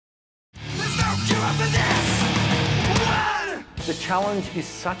The challenge is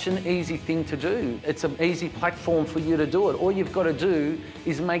such an easy thing to do. It's an easy platform for you to do it. All you've got to do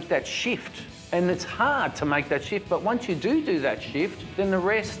is make that shift. And it's hard to make that shift, but once you do that shift, then the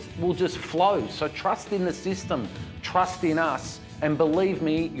rest will just flow. So trust in the system, trust in us, and believe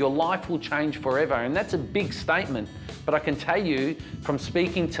me, your life will change forever. And that's a big statement, but I can tell you from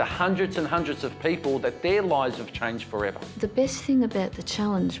speaking to hundreds and hundreds of people that their lives have changed forever. The best thing about the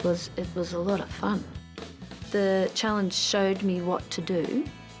challenge was it was a lot of fun. The challenge showed me what to do,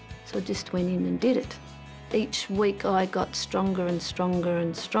 so I just went in and did it. Each week I got stronger and stronger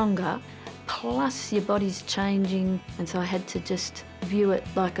and stronger, plus your body's changing, and so I had to just view it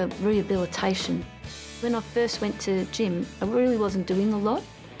like a rehabilitation. When I first went to gym, I really wasn't doing a lot,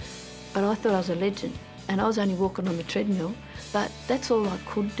 but I thought I was a legend, and I was only walking on the treadmill, but that's all I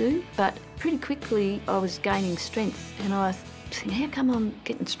could do. But pretty quickly I was gaining strength, and I was thinking, how come I'm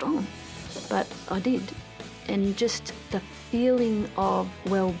getting strong? But I did. And just the feeling of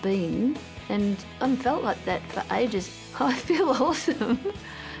well-being, and I haven't felt like that for ages. I feel awesome.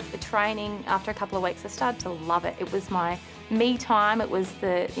 The training, after a couple of weeks, I started to love it. It was my me time. It was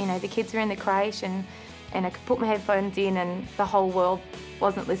the kids were in the creche and I could put my headphones in and the whole world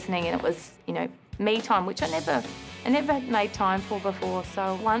wasn't listening, and it was, me time, which I never had made time for before.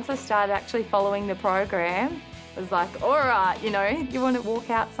 So once I started actually following the program, it was like, all right, you want to walk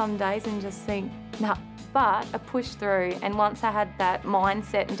out some days and just think, nah. But I pushed through, and once I had that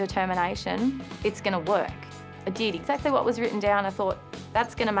mindset and determination, it's going to work. I did exactly what was written down. I thought,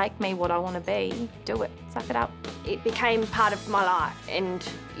 that's going to make me what I want to be. Do it. Suck it up. It became part of my life, and,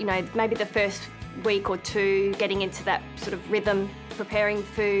 maybe the first week or two, getting into that sort of rhythm, preparing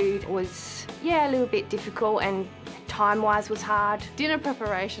food was, a little bit difficult, and time-wise was hard. Dinner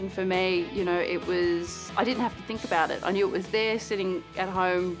preparation for me, I didn't have to think about it. I knew it was there, sitting at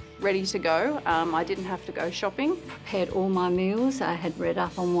home, ready to go. I didn't have to go shopping. Prepared all my meals. I had read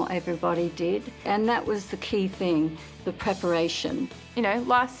up on what everybody did, and that was the key thing, the preparation.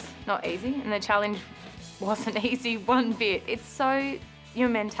 Life's not easy, and the challenge wasn't easy one bit. It's so your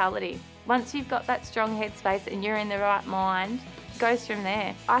mentality. Once you've got that strong headspace and you're in the right mind, it goes from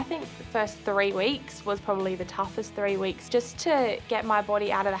there. I think the first 3 weeks was probably the toughest 3 weeks, just to get my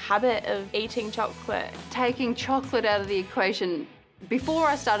body out of the habit of eating chocolate. Taking chocolate out of the equation before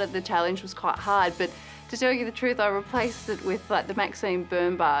I started the challenge was quite hard, but to tell you the truth, I replaced it with the Maxine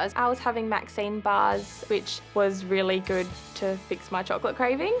burn bars. I was having Maxine bars, which was really good to fix my chocolate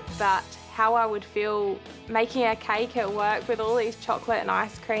craving, but how I would feel making a cake at work with all these chocolate and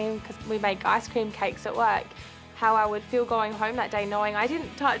ice cream, because we make ice cream cakes at work, how I would feel going home that day knowing I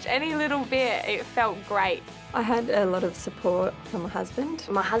didn't touch any little bit. It felt great. I had a lot of support from my husband.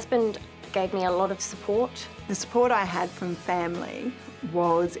 My husband gave me a lot of support. The support I had from family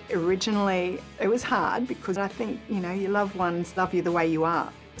was originally, it was hard because I think, your loved ones love you the way you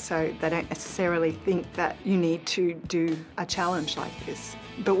are. So they don't necessarily think that you need to do a challenge like this.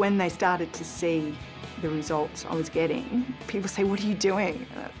 But when they started to see the results I was getting, people say, what are you doing?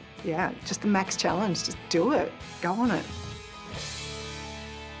 Yeah, just the Max Challenge, just do it, go on it.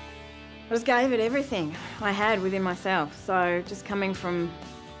 I just gave it everything I had within myself, so just coming from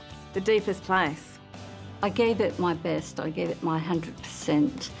the deepest place. I gave it my best, I gave it my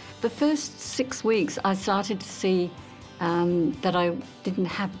 100%. The first 6 weeks I started to see that I didn't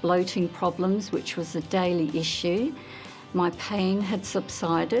have bloating problems, which was a daily issue. My pain had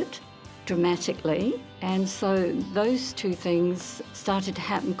subsided dramatically, and so those two things started to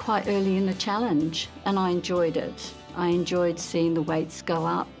happen quite early in the challenge, and I enjoyed it. I enjoyed seeing the weights go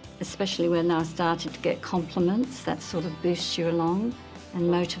up, especially when I started to get compliments. That sort of boosts you along and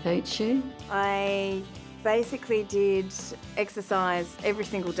motivates you. I basically did exercise every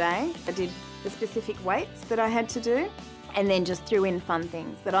single day. I did the specific weights that I had to do, and then just threw in fun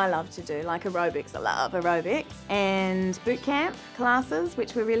things that I love to do, like aerobics. I love aerobics. And boot camp classes,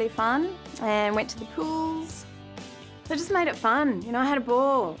 which were really fun, and went to the pools. So just made it fun. I had a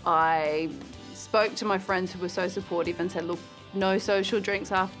ball. I spoke to my friends who were so supportive and said, look, no social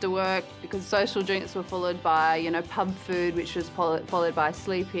drinks after work, because social drinks were followed by, pub food, which was followed by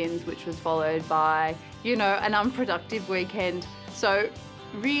sleep-ins, which was followed by, an unproductive weekend. So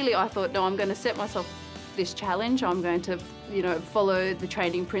really I thought, no, I'm going to set myself this challenge. I'm going to, follow the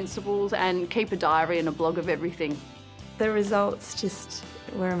training principles and keep a diary and a blog of everything. The results just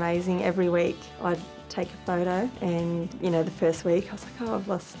were amazing. Every week I'd take a photo, and, the first week I was like, oh, I've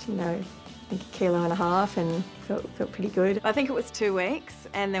lost, I think 1.5 kilos and felt pretty good. I think it was 2 weeks,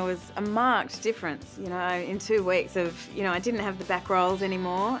 and there was a marked difference, in 2 weeks of, I didn't have the back rolls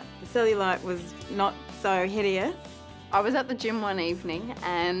anymore. The cellulite was not so hideous. I was at the gym one evening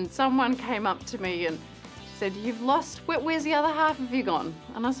and someone came up to me and said, "You've lost, where's the other half of you gone?"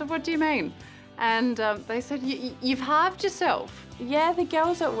 And I said, "What do you mean?" And they said, "You've halved yourself." Yeah, the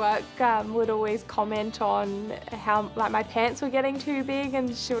girls at work would always comment on how like my pants were getting too big,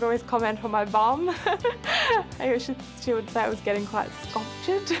 and she would always comment on my bum. She would say I was getting quite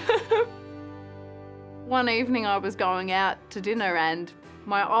sculptured. One evening I was going out to dinner and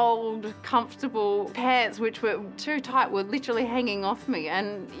my old comfortable pants, which were too tight, were literally hanging off me.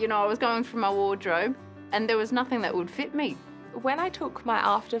 And, you know, I was going through my wardrobe and there was nothing that would fit me. When I took my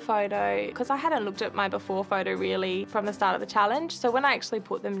after photo, because I hadn't looked at my before photo really from the start of the challenge, so when I actually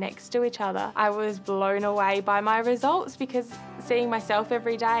put them next to each other, I was blown away by my results, because seeing myself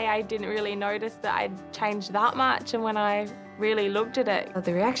every day, I didn't really notice that I'd changed that much, and when I really looked at it.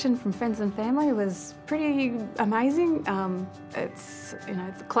 The reaction from friends and family was pretty amazing. It's, you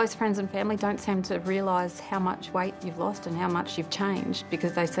know, the close friends and family don't seem to realise how much weight you've lost and how much you've changed,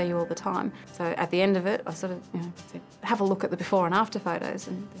 because they see you all the time. So at the end of it, I sort of, you know, said, have a look at the before and after photos,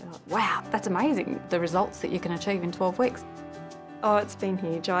 and they're like, wow, that's amazing, the results that you can achieve in 12 weeks. Oh, it's been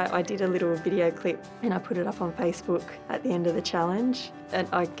huge. I did a little video clip and I put it up on Facebook at the end of the challenge. And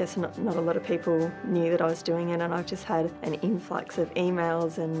I guess not a lot of people knew that I was doing it, and I've just had an influx of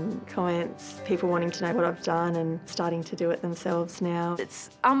emails and comments, people wanting to know what I've done and starting to do it themselves now. It's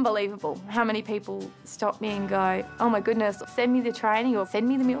unbelievable how many people stop me and go, oh my goodness, send me the training or send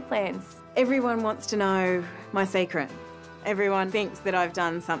me the meal plans. Everyone wants to know my secret. Everyone thinks that I've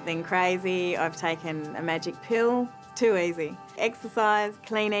done something crazy, I've taken a magic pill. Too easy. Exercise,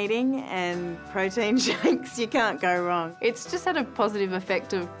 clean eating and protein shakes, you can't go wrong. It's just had a positive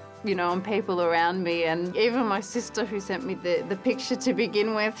effect of, you know, on people around me, and even my sister who sent me the picture to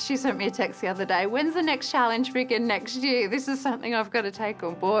begin with, she sent me a text the other day, when's the next challenge begin next year? This is something I've got to take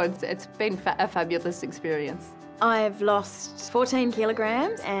on board. It's been a fabulous experience. I've lost 14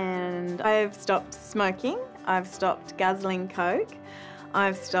 kilograms and I've stopped smoking, I've stopped guzzling Coke,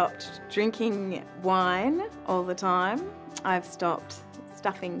 I've stopped drinking wine all the time. I've stopped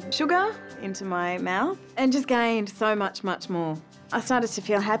stuffing sugar into my mouth and just gained so much, much more. I started to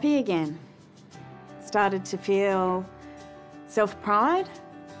feel happy again. Started to feel self-pride.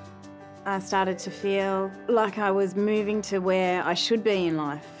 I started to feel like I was moving to where I should be in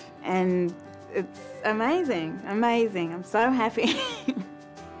life. And it's amazing, amazing. I'm so happy.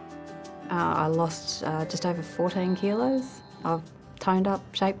 I lost just over 14 kilos. I've toned up,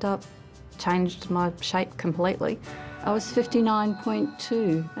 shaped up, changed my shape completely. I was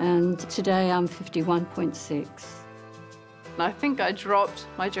 59.2 and today I'm 51.6. I think I dropped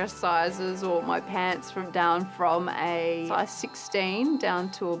my dress sizes or my pants down from a size 16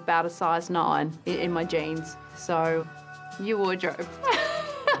 down to about a size 9 in my jeans. So, your wardrobe.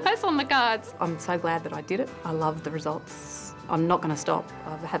 That's on the cards. I'm so glad that I did it. I love the results. I'm not going to stop.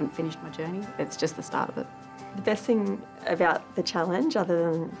 I haven't finished my journey. It's just the start of it. The best thing about the challenge,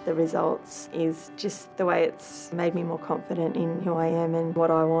 other than the results, is just the way it's made me more confident in who I am and what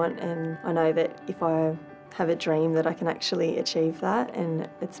I want. And I know that if I have a dream that I can actually achieve that, and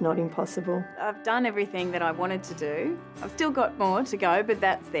it's not impossible. I've done everything that I wanted to do. I've still got more to go, but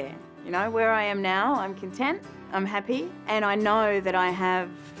that's there. You know, where I am now, I'm content, I'm happy, and I know that I have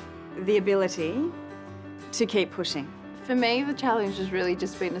the ability to keep pushing. For me, the challenge has really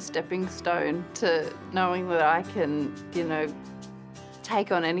just been a stepping stone to knowing that I can, you know,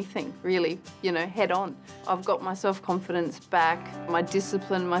 take on anything, really, you know, head on. I've got my self-confidence back, my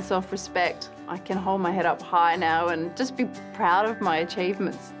discipline, my self-respect. I can hold my head up high now and just be proud of my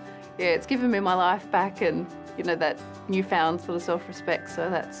achievements. Yeah, it's given me my life back and, you know, that newfound sort of self-respect. So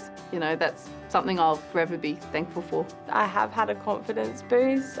that's, you know, that's something I'll forever be thankful for. I have had a confidence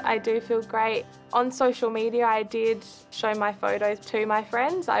boost. I do feel great. On social media, I did show my photos to my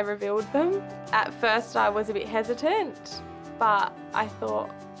friends. I revealed them. At first, I was a bit hesitant, but I thought,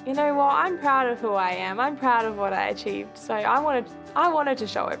 you know what, I'm proud of who I am. I'm proud of what I achieved. So I wanted to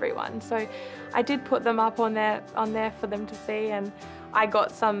show everyone. So I did put them up on there for them to see, and I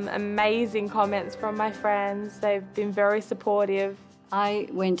got some amazing comments from my friends. They've been very supportive. I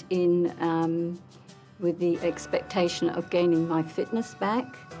went in with the expectation of gaining my fitness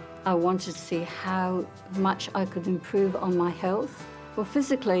back. I wanted to see how much I could improve on my health. Well,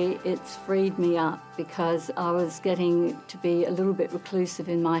 physically, it's freed me up because I was getting to be a little bit reclusive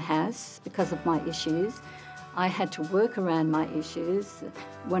in my house because of my issues. I had to work around my issues,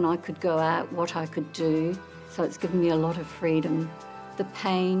 when I could go out, what I could do. So it's given me a lot of freedom. The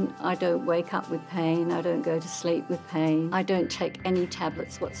pain, I don't wake up with pain, I don't go to sleep with pain. I don't take any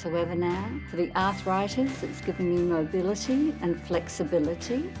tablets whatsoever now. For the arthritis, it's given me mobility and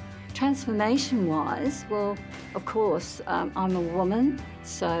flexibility. Transformation-wise, well, of course, I'm a woman,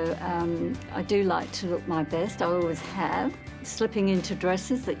 so I do like to look my best. I always have. Slipping into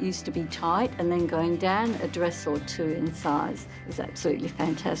dresses that used to be tight and then going down a dress or two in size is absolutely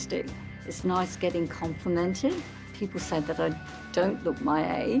fantastic. It's nice getting complimented. People say that I don't look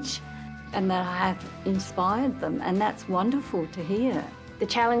my age and that I have inspired them, and that's wonderful to hear. The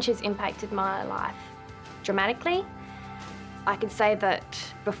challenge has impacted my life dramatically. I can say that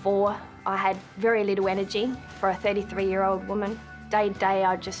before I had very little energy for a 33-year-old woman. Day to day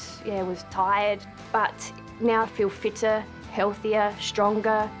I just was tired, but now I feel fitter, healthier,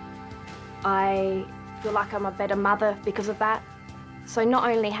 stronger. I feel like I'm a better mother because of that. So not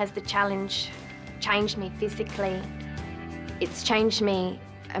only has the challenge changed me physically, it's changed me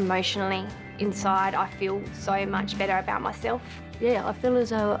emotionally. Inside I feel so much better about myself. Yeah, I feel as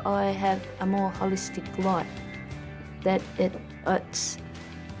though I have a more holistic life. That it's,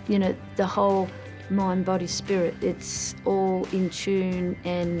 you know, the whole mind, body, spirit, it's all in tune,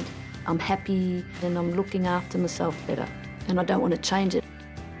 and I'm happy and I'm looking after myself better, and I don't want to change it.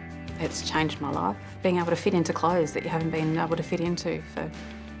 It's changed my life. Being able to fit into clothes that you haven't been able to fit into for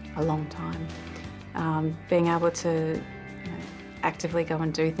a long time. Being able to actively go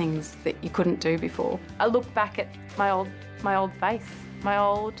and do things that you couldn't do before. I look back at my old face, my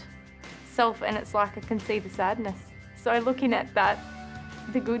old self, and it's like I can see the sadness. So looking at that,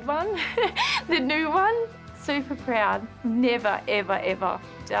 the good one, the new one, super proud. Never, ever, ever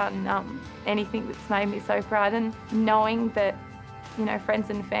done anything that's made me so proud. And knowing that, you know, friends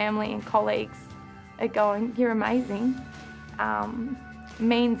and family and colleagues are going, you're amazing,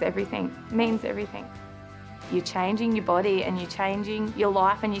 means everything, means everything. You're changing your body and you're changing your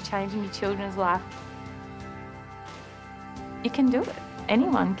life and you're changing your children's life. You can do it.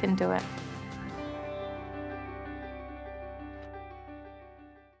 Anyone can do it.